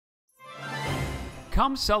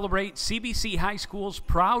Come celebrate CBC High School's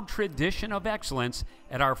proud tradition of excellence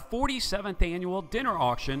at our 47th annual dinner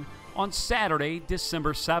auction on Saturday,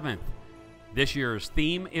 December 7th. This year's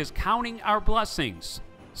theme is Counting Our Blessings.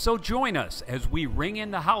 So join us as we ring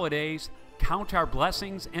in the holidays, count our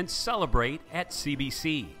blessings, and celebrate at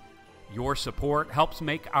CBC. Your support helps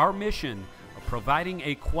make our mission of providing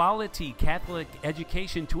a quality Catholic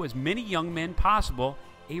education to as many young men possible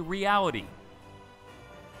a reality.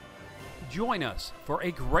 Join us for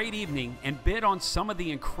a great evening and bid on some of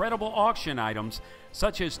the incredible auction items,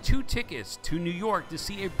 such as 2 tickets to New York to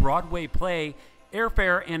see a Broadway play,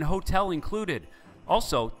 airfare and hotel included.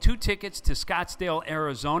 Also, 2 tickets to Scottsdale,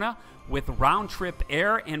 Arizona with round-trip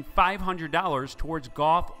air and $500 towards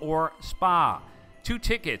golf or spa. 2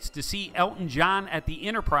 tickets to see Elton John at the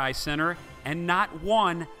Enterprise Center, and not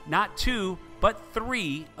 1, not 2, but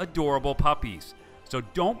 3 adorable puppies. So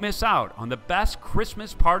don't miss out on the best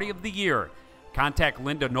Christmas party of the year. Contact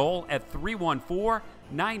Linda Knoll at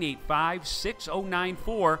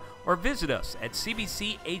 314-985-6094 or visit us at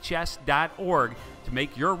cbchs.org to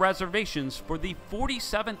make your reservations for the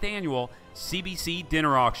 47th annual CBC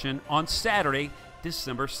Dinner Auction on Saturday,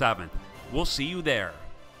 December 7th. We'll see you there.